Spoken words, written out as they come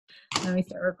Let me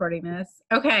start recording this.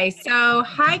 Okay, so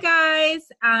hi guys.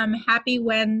 Happy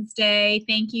Wednesday.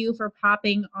 Thank you for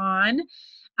popping on.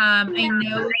 I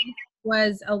know it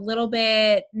was a little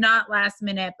bit not last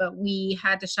minute, but we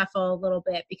had to shuffle a little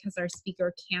bit because our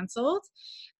speaker canceled.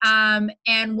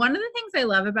 And one of the things I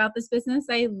love about this business,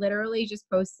 I literally just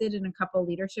posted in a couple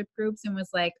leadership groups and was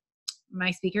like,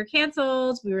 my speaker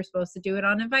canceled. We were supposed to do it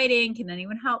on inviting. Can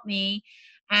anyone help me?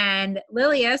 And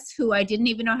Lilius, who I didn't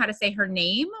even know how to say her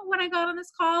name when I got on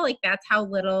this call, like that's how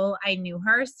little I knew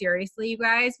her. Seriously, you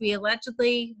guys, we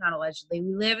not allegedly,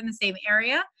 we live in the same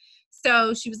area.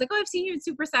 So she was like, oh, I've seen you at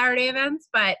Super Saturday events,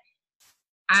 but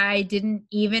I didn't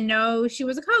even know she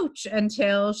was a coach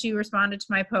until she responded to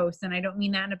my post. And I don't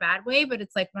mean that in a bad way, but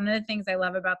it's like one of the things I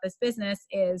love about this business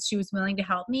is she was willing to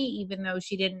help me, even though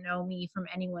she didn't know me from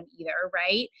anyone either.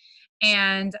 Right.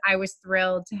 And I was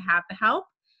thrilled to have the help.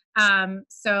 I'm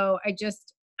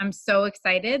so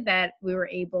excited that we were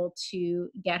able to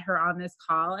get her on this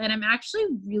call. And I'm actually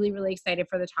really, really excited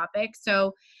for the topic.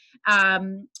 So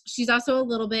she's also a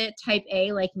little bit type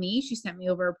A like me. She sent me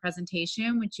over a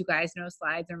presentation, which you guys know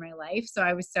slides are my life. So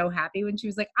I was so happy when she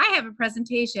was like, I have a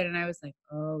presentation. And I was like,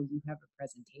 oh, you have a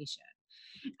presentation.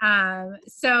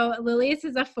 So Lilius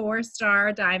is a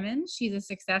 4-star diamond. She's a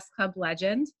Success Club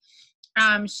legend.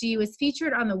 She was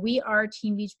featured on the We Are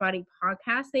Team Beachbody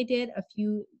podcast they did a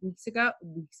few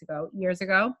years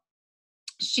ago.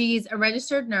 She's a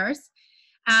registered nurse.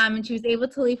 And she was able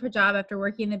to leave her job after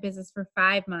working in the business for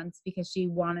 5 months because she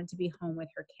wanted to be home with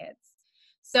her kids.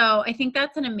 So I think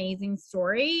that's an amazing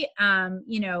story.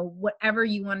 Whatever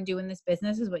you want to do in this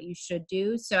business is what you should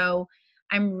do. So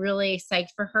I'm really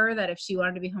psyched for her that if she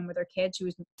wanted to be home with her kids, she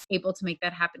was able to make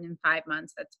that happen in 5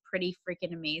 months. That's pretty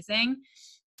freaking amazing.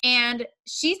 And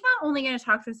she's not only going to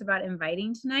talk to us about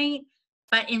inviting tonight,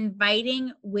 but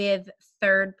inviting with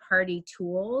third-party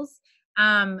tools.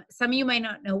 Some of you might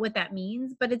not know what that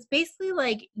means, but it's basically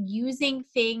like using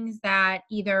things that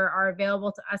either are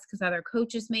available to us because other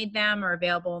coaches made them or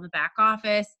available in the back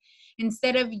office.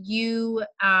 Instead of you,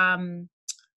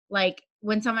 like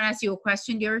when someone asks you a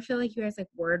question, do you ever feel like you guys like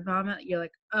word vomit? You're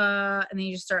like, and then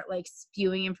you just start like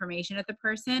spewing information at the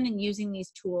person and using these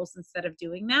tools instead of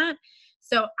doing that.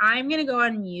 So I'm going to go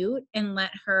on mute and let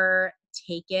her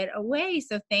take it away.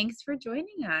 So thanks for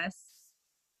joining us.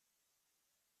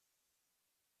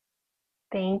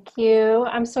 Thank you.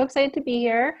 I'm so excited to be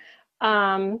here.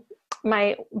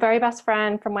 My very best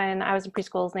friend from when I was in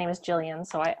preschool, his name is Jillian.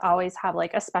 So I always have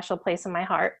like a special place in my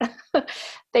heart.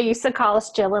 They used to call us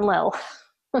Jill and Lil.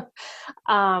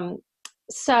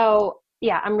 So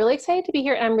yeah, I'm really excited to be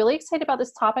here. And I'm really excited about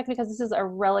this topic because this is a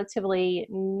relatively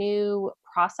new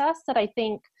process that I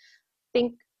think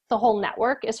the whole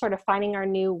network is sort of finding our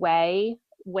new way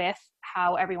with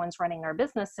how everyone's running our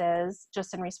businesses,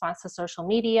 just in response to social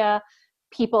media,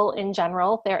 people in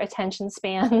general, their attention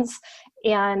spans.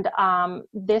 And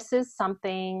this is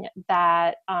something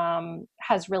that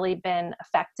has really been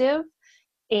effective.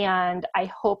 And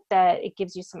I hope that it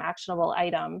gives you some actionable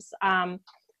items.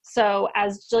 So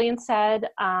as Jillian said,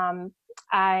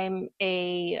 I'm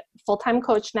a full-time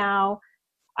coach now.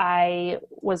 I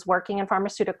was working in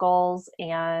pharmaceuticals,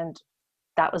 and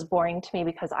that was boring to me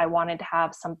because I wanted to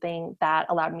have something that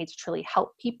allowed me to truly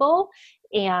help people.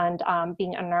 And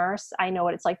being a nurse, I know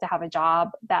what it's like to have a job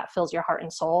that fills your heart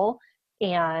and soul.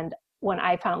 And when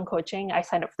I found coaching, I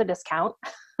signed up for the discount,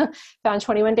 found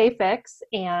 21 Day Fix,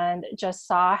 and just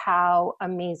saw how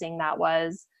amazing that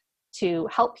was to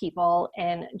help people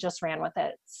and just ran with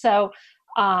it. So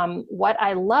what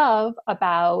I love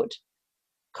about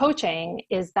coaching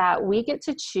is that we get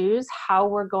to choose how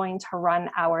we're going to run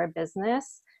our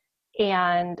business.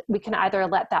 And we can either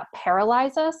let that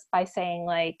paralyze us by saying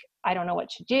like, I don't know what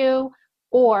to do,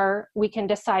 or we can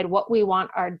decide what we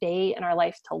want our day and our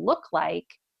life to look like.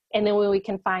 And then we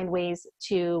can find ways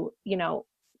to,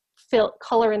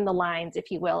 color in the lines,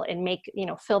 if you will, and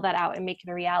fill that out and make it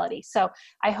a reality. So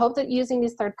I hope that using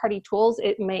these third-party tools,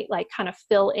 it may like kind of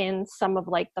fill in some of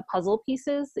like the puzzle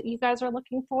pieces that you guys are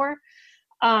looking for.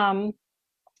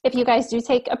 If you guys do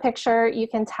take a picture, you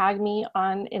can tag me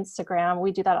on Instagram.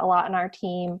 We do that a lot in our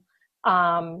team,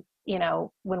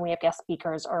 when we have guest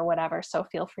speakers or whatever. So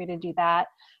feel free to do that.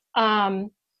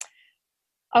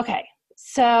 Okay.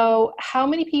 So how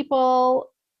many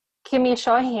people, give me a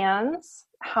show of hands,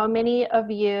 how many of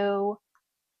you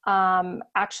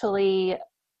actually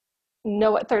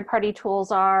know what third-party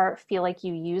tools are, feel like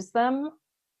you use them?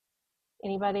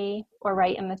 Anybody? Or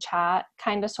write in the chat,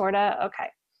 kind of, sort of? Okay.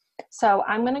 So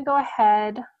I'm going to go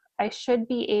ahead. I should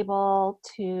be able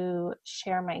to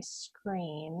share my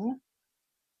screen.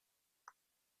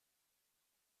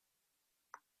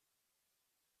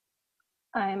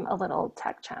 I'm a little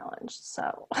tech challenged,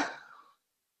 so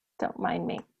don't mind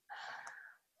me.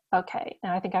 Okay,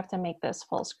 now I think I have to make this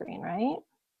full screen, right?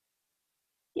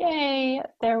 Yay,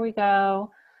 there we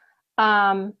go.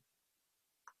 Just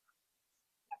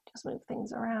move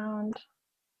things around.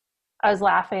 I was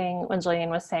laughing when Jillian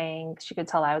was saying she could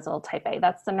tell I was a little type A.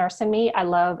 That's the nurse in me. I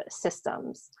love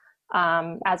systems.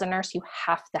 As a nurse, you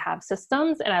have to have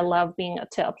systems, and I love being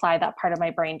to apply that part of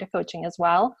my brain to coaching as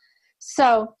well.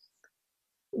 So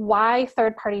why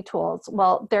third-party tools?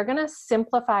 Well, they're going to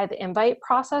simplify the invite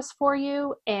process for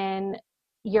you, and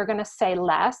you're going to say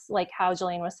less, like how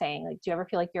Jillian was saying. Like, do you ever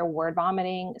feel like you're word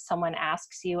vomiting? Someone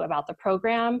asks you about the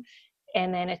program,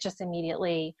 and then it just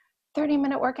immediately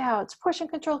 30-minute workouts, portion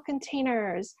control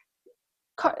containers,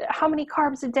 how many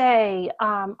carbs a day,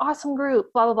 awesome group,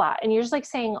 blah, blah, blah. And you're just like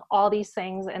saying all these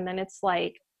things, and then it's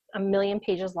like a million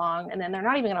pages long, and then they're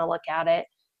not even going to look at it.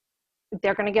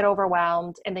 They're going to get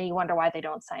overwhelmed, and then you wonder why they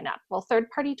don't sign up. Well,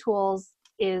 third-party tools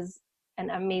is an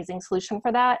amazing solution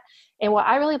for that. And what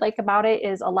I really like about it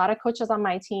is a lot of coaches on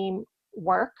my team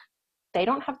work. They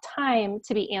don't have time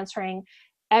to be answering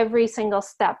every single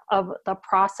step of the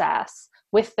process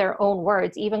with their own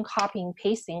words, even copying,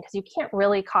 pasting, because you can't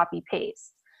really copy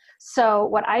paste. So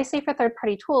what I say for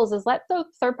third-party tools is let the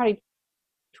third-party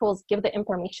tools give the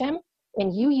information,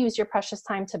 and you use your precious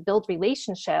time to build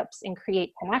relationships and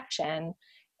create connection.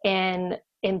 And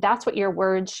that's what your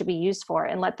words should be used for.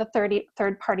 And let the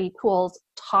third-party tools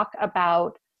talk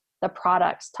about the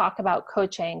products, talk about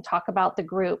coaching, talk about the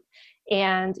group.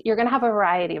 And you're going to have a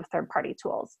variety of third-party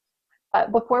tools.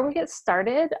 But before we get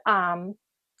started,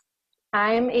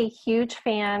 I'm a huge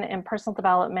fan in personal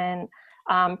development.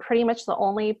 Pretty much the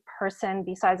only person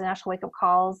besides the National Wake Up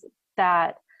Calls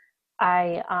that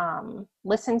I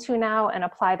listen to now and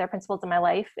apply their principles in my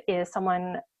life is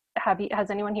someone. Has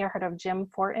anyone here heard of Jim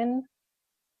Fortin?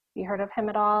 Have you heard of him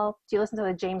at all? Do you listen to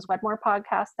the James Wedmore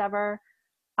podcast ever?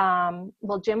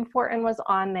 Well, Jim Fortin was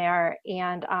on there,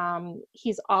 and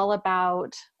he's all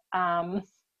about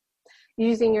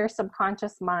using your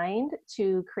subconscious mind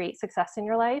to create success in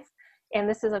your life. And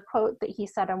this is a quote that he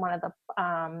said on one of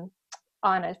the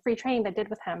on a free training that I did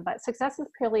with him. But success is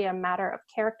purely a matter of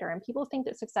character, and people think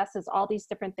that success is all these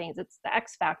different things. It's the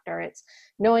X factor, it's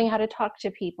knowing how to talk to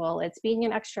people, it's being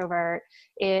an extrovert,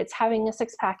 it's having a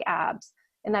six-pack abs.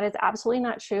 And that is absolutely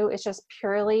not true. It's just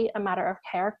purely a matter of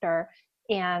character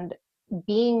and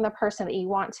being the person that you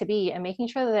want to be, and making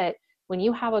sure that when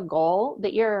you have a goal,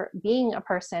 that you're being a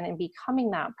person and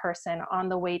becoming that person on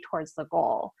the way towards the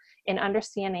goal, and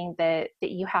understanding that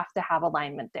you have to have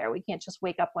alignment there. We can't just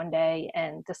wake up one day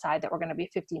and decide that we're going to be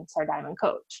a 15-star diamond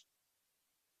coach.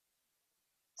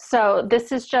 So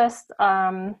this is just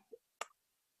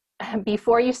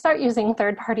before you start using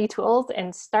third-party tools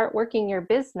and start working your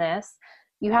business,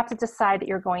 you have to decide that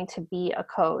you're going to be a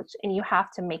coach, and you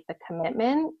have to make the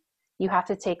commitment. You have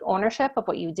to take ownership of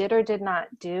what you did or did not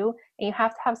do, and you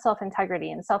have to have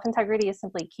self-integrity. And self-integrity is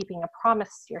simply keeping a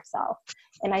promise to yourself.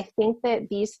 And I think that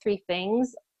these three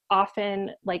things,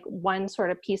 often like one sort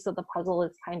of piece of the puzzle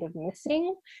is kind of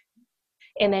missing,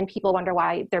 and then people wonder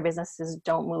why their businesses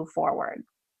don't move forward.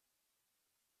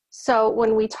 So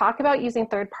when we talk about using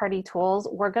third-party tools,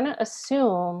 we're going to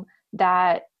assume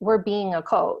that we're being a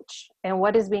coach. And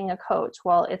what is being a coach?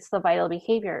 Well, it's the vital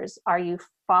behaviors. Are you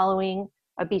following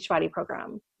a Beachbody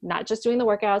program? Not just doing the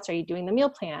workouts. Are you doing the meal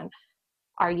plan?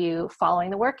 Are you following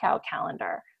the workout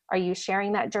calendar? Are you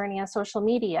sharing that journey on social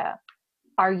media?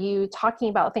 Are you talking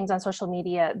about things on social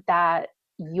media that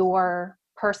your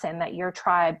person, that your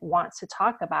tribe wants to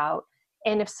talk about?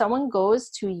 And if someone goes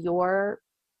to your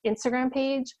Instagram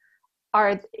page,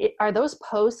 are those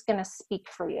posts going to speak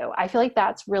for you? I feel like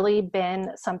that's really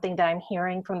been something that I'm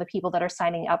hearing from the people that are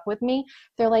signing up with me.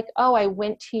 They're like, oh, I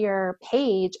went to your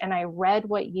page and I read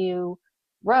what you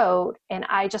wrote, and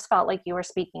I just felt like you were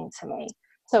speaking to me.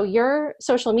 So your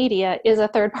social media is a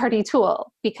third-party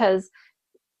tool, because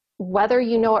whether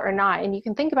you know it or not, and you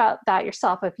can think about that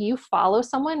yourself, if you follow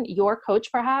someone, your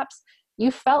coach perhaps, you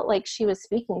felt like she was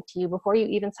speaking to you before you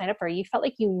even signed up for her. You felt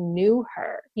like you knew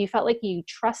her. You felt like you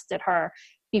trusted her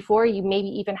before you maybe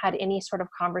even had any sort of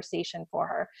conversation for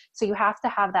her. So you have to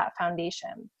have that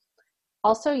foundation.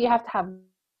 Also, you have to have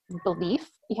belief.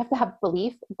 You have to have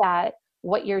belief that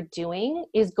what you're doing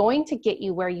is going to get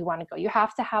you where you want to go. You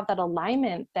have to have that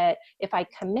alignment that if I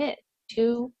commit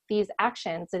to these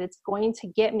actions, that it's going to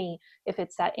get me, if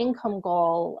it's that income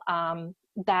goal,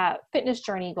 that fitness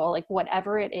journey goal, like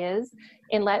whatever it is,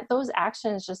 and let those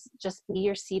actions just be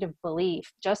your seed of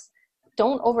belief. Just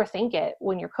don't overthink it.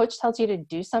 When your coach tells you to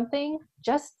do something,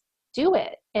 just do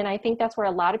it. And I think that's where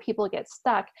a lot of people get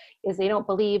stuck, is they don't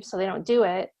believe, so they don't do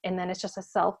it. And then it's just a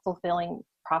self-fulfilling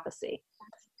prophecy.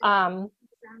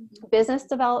 Business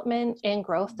development and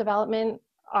growth development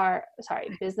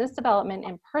business development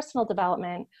and personal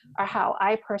development are how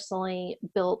I personally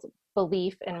built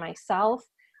belief in myself.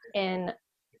 And,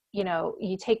 you know,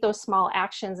 you take those small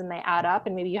actions and they add up,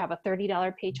 and maybe you have a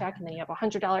 $30 paycheck, and then you have a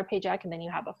 $100 paycheck, and then you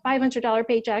have a $500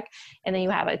 paycheck, and then you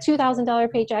have a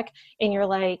 $2,000 paycheck, and you're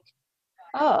like,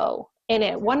 oh, and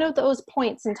at one of those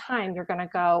points in time, you're going to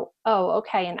go, oh,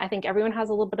 okay. And I think everyone has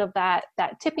a little bit of that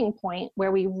tipping point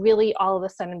where we really all of a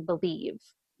sudden believe,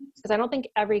 because I don't think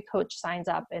every coach signs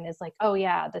up and is like, oh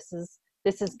yeah, this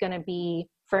is going to be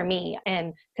for me.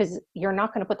 And because you're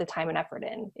not going to put the time and effort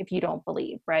in if you don't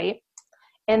believe, right?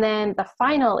 And then the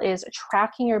final is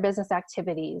tracking your business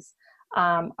activities.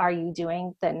 Are you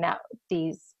doing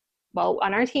well,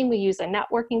 on our team, we use a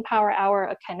networking power hour,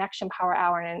 a connection power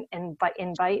hour, and an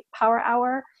invite power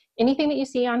hour. Anything that you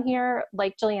see on here,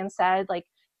 like Jillian said, like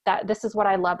that, this is what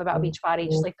I love about Beachbody,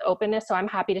 just like the openness. So I'm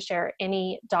happy to share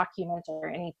any document or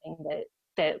anything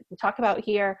that we talk about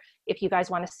here. If you guys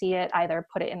want to see it, either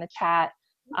put it in the chat,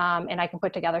 and I can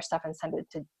put together stuff and send it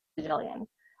to Jillian.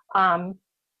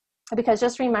 Because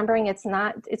just remembering, it's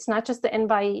not just the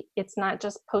invite. It's not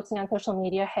just posting on social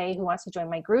media, hey, who wants to join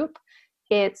my group?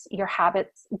 It's your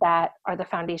habits that are the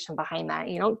foundation behind that.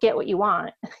 You don't get what you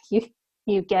want.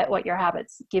 You get what your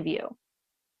habits give you.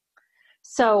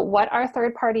 So what are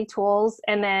third-party tools?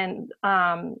 And then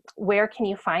where can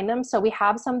you find them? So we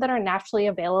have some that are naturally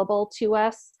available to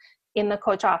us in the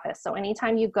coach office. So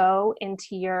anytime you go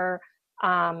into your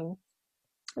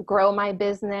Grow My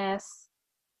Business,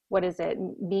 what is it?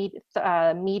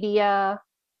 Media,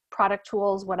 product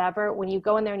tools, whatever. When you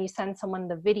go in there and you send someone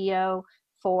the video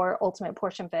for Ultimate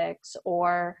Portion Fix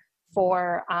or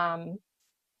for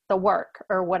the work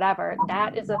or whatever,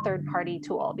 that is a third-party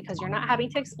tool, because you're not having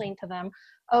to explain to them,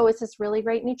 oh, it's this really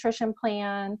great nutrition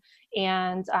plan,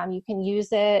 and you can use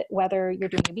it whether you're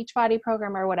doing a Beachbody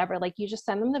program or whatever. Like, you just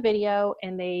send them the video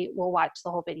and they will watch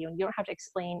the whole video, and you don't have to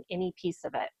explain any piece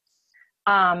of it.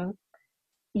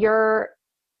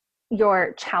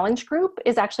 Your challenge group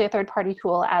is actually a third-party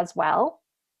tool as well,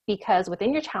 because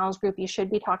within your challenge group, you should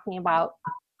be talking about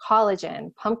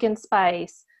collagen, pumpkin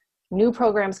spice, new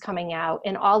programs coming out,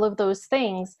 and all of those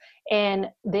things. And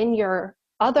then your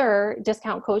other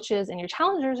discount coaches and your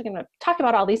challengers are going to talk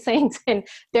about all these things, and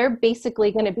they're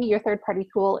basically going to be your third-party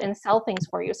tool and sell things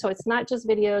for you. So it's not just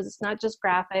videos, it's not just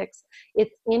graphics,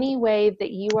 it's any way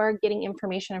that you are getting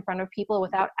information in front of people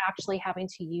without actually having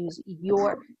to use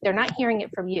they're not hearing it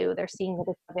from you, they're seeing that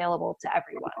it's available to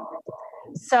everyone.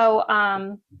 So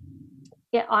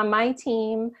yeah, on my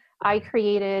team, I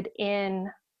created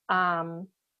in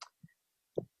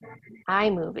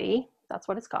iMovie, that's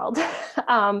what it's called,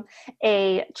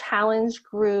 a challenge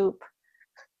group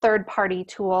third-party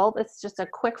tool. It's just a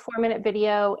quick 4-minute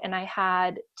video, and I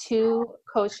had 2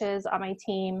 coaches on my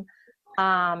team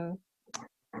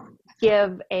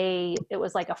it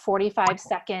was like a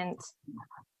 45-second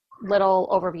little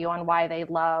overview on why they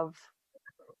love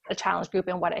a challenge group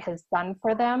and what it has done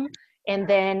for them. And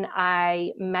then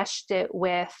I meshed it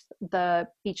with the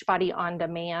Beachbody On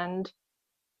Demand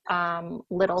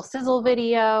little sizzle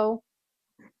video.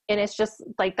 And it's just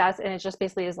like that. And it just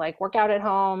basically is like workout at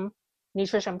home,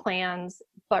 nutrition plans,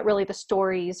 but really the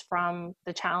stories from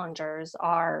the challengers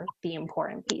are the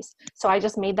important piece. So I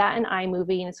just made that in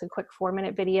iMovie, and it's a quick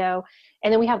 4-minute video.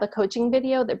 And then we have the coaching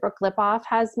video that Brooke Lipoff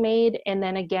has made. And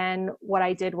then again, what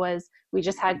I did was we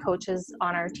just had coaches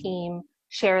on our team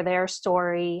share their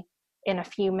story in a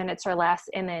few minutes or less,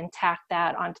 and then tack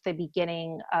that onto the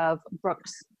beginning of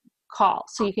Brooke's call.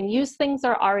 So you can use things that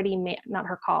are already made, not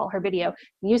her call, her video,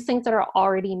 use things that are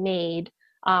already made,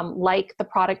 like the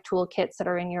product toolkits that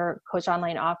are in your Coach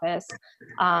Online office.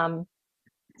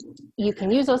 You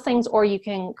can use those things, or you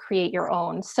can create your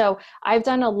own. So I've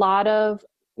done a lot of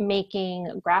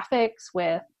making graphics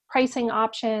with pricing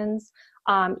options,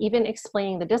 even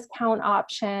explaining the discount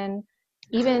option,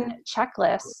 even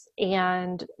checklists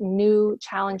and new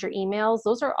challenger emails.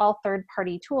 Those are all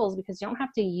third-party tools, because you don't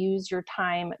have to use your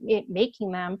time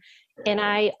making them. And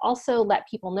I also let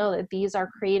people know that these are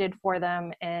created for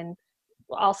them, and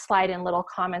I'll slide in little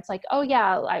comments like, oh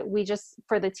yeah, we just,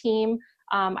 for the team,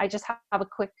 I just have a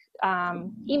quick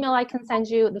email I can send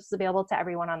you. This is available to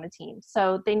everyone on the team.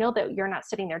 So they know that you're not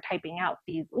sitting there typing out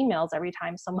these emails every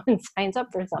time someone signs up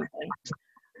for something.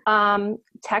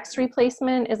 Text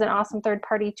replacement is an awesome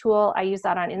third-party tool. I use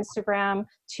that on Instagram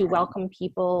to welcome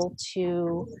people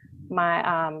to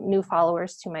my new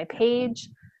followers to my page.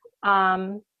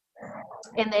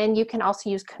 And then you can also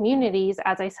use communities,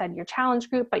 as I said, your challenge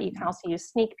group, but you can also use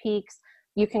sneak peeks.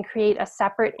 You can create a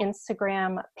separate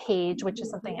Instagram page, which is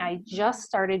something I just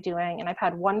started doing. And I've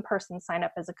had one person sign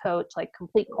up as a coach, like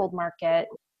complete cold market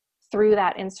through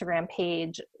that Instagram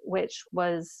page, which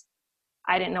was,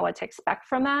 I didn't know what to expect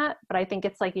from that, but I think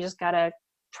it's like, you just got to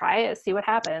try it, see what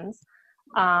happens.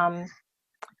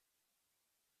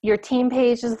 Your team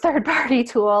page is a third-party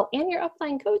tool, and your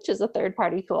upline coach is a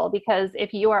third-party tool, because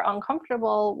if you are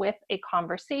uncomfortable with a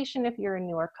conversation, if you're a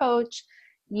newer coach,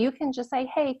 you can just say,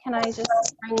 hey, can I just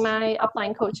bring my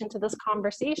upline coach into this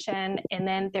conversation? And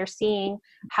then they're seeing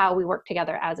how we work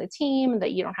together as a team,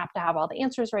 that you don't have to have all the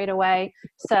answers right away.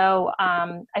 So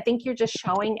I think you're just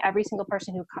showing every single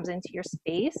person who comes into your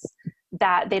space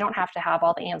that they don't have to have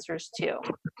all the answers too.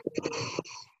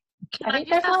 I think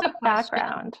there's a lot of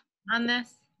background on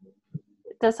this.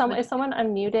 Is someone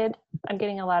unmuted? I'm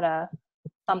getting a lot of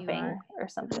thumping or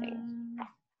something.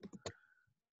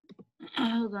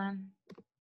 Hold on.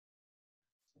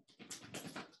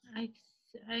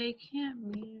 I can't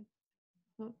mute.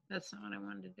 Oh, that's not what I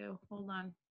wanted to do. Hold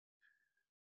on.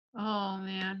 Oh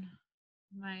man.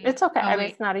 It's okay. I mean,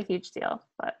 it's not a huge deal,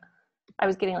 but I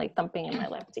was getting like thumping in my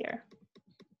left ear.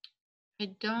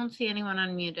 I don't see anyone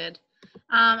unmuted.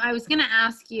 I was gonna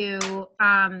ask you,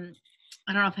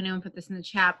 I don't know if anyone put this in the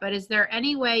chat, but is there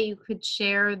any way you could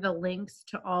share the links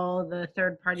to all the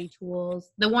third-party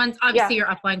tools? The ones, obviously your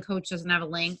upline coach doesn't have a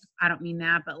link. I don't mean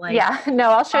that, but like, no,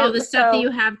 I'll show all the stuff that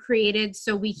you have created,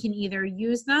 so we can either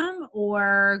use them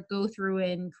or go through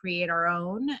and create our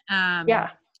own.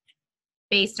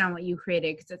 Based on what you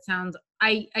created, because it sounds,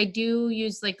 I do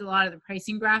use like a lot of the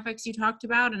pricing graphics you talked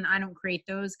about, and I don't create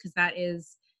those because that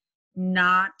is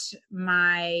not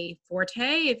my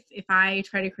forte. If I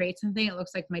try to create something, it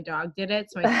looks like my dog did it,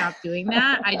 so I stopped doing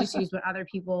that. I just use what other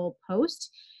people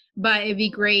post, but it'd be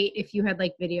great if you had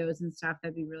like videos and stuff.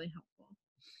 That'd be really helpful.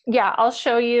 Yeah, I'll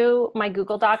show you my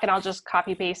Google Doc and I'll just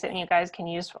copy paste it and you guys can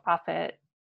use off it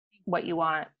what you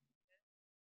want.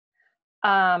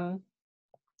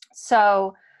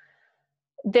 So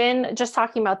then just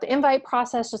talking about the invite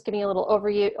process, just giving you a little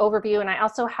overview. And I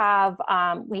also have,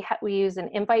 we use an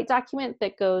invite document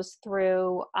that goes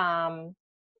through, I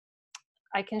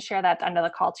can share that under the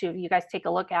call too. If you guys take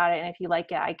a look at it, and if you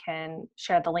like it, I can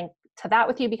share the link to that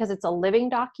with you, because it's a living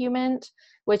document,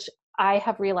 which I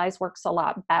have realized works a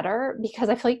lot better, because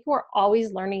I feel like we're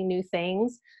always learning new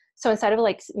things. So instead of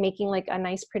like making like a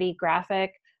nice pretty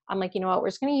graphic, I'm like, you know what, we're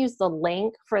just going to use the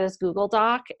link for this Google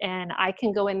Doc, and I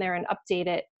can go in there and update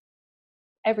it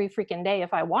every freaking day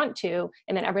if I want to.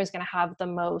 And then everybody's going to have the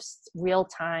most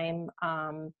real-time,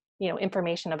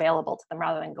 information available to them,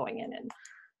 rather than going in and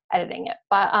editing it.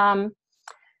 But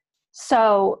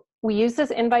so we use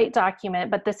this invite document,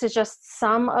 but this is just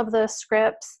some of the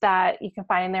scripts that you can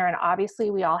find in there. And obviously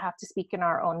we all have to speak in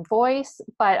our own voice,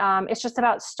 but it's just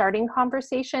about starting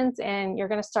conversations, and you're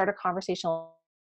going to start a conversation